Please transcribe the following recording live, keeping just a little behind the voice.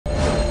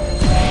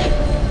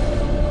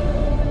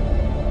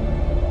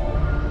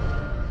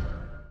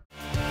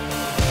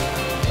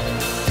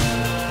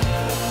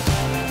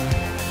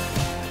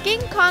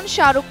son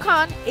Shah Rukh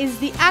Khan is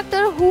the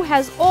actor who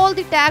has all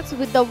the tags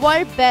with the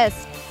world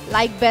best,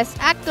 like Best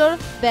Actor,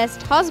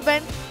 Best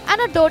Husband,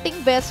 and a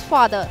doting best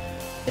father.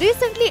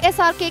 Recently,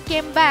 SRK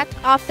came back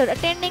after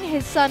attending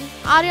his son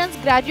Aryan's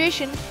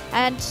graduation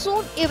and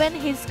soon even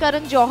his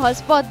Karan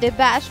Johar's birthday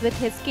bash with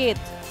his kids.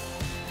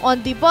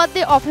 On the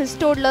birthday of his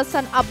toddler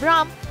son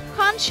Abram,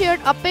 Khan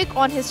shared a pic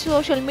on his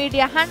social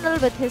media handle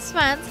with his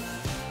fans.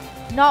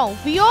 Now,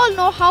 we all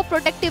know how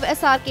protective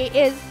SRK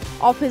is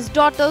of his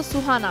daughter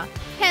Suhana.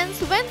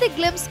 Hence, when the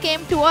glimpse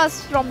came to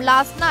us from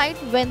last night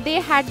when they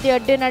had their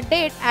dinner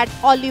date at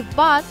Olive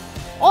Bar,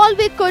 all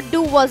we could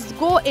do was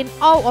go in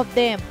awe of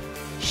them.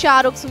 Shah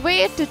Rukh's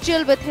way to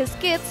chill with his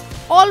kids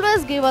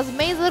always gave us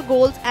major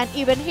goals, and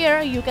even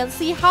here you can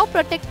see how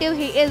protective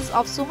he is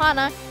of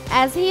Suhana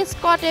as he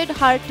escorted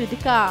her to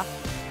the car.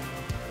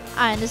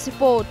 INS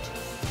Report.